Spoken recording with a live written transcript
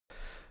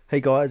Hey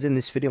guys, in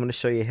this video I'm going to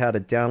show you how to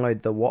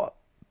download the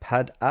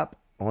WATTPAD app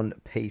on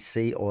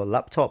PC or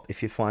laptop.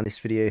 If you find this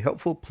video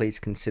helpful, please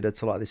consider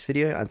to like this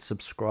video and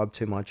subscribe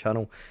to my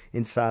channel.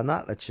 In saying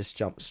that, let's just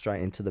jump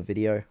straight into the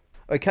video.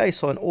 Okay,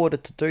 so in order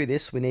to do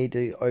this, we need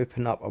to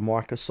open up a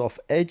Microsoft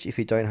Edge. If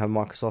you don't have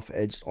Microsoft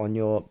Edge on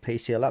your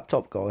PC or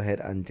laptop, go ahead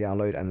and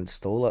download and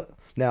install it.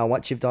 Now,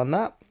 once you've done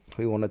that,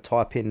 we want to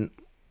type in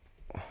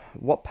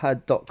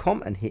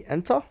wattpad.com and hit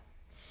enter.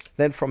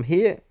 Then from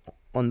here,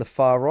 on the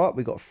far right,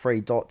 we got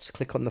three dots.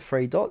 Click on the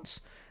three dots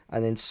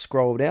and then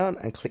scroll down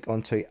and click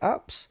onto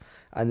apps.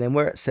 And then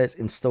where it says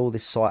install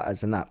this site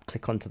as an app,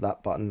 click onto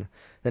that button.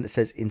 Then it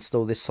says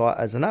install this site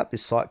as an app.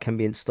 This site can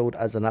be installed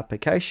as an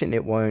application.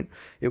 It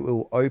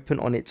will open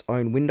on its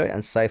own window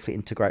and safely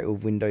integrate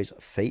with Windows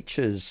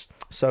features.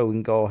 So we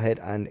can go ahead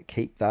and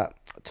keep that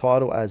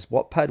title as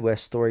WATTPAD, where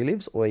story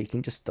lives, or you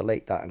can just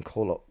delete that and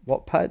call it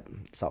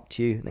WATTPAD. It's up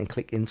to you. Then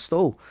click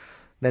install.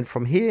 Then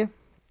from here,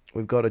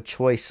 we've got a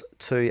choice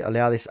to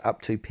allow this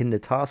app to pin the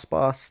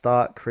taskbar,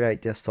 start,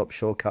 create desktop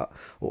shortcut,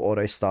 or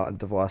auto start and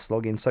device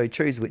login. So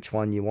choose which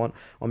one you want.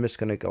 I'm just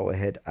going to go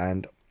ahead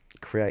and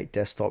create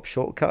desktop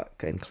shortcut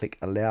and click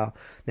allow.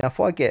 Now,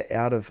 if I get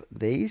out of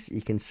these,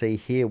 you can see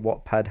here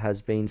WATTPAD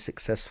has been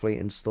successfully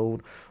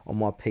installed on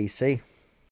my PC.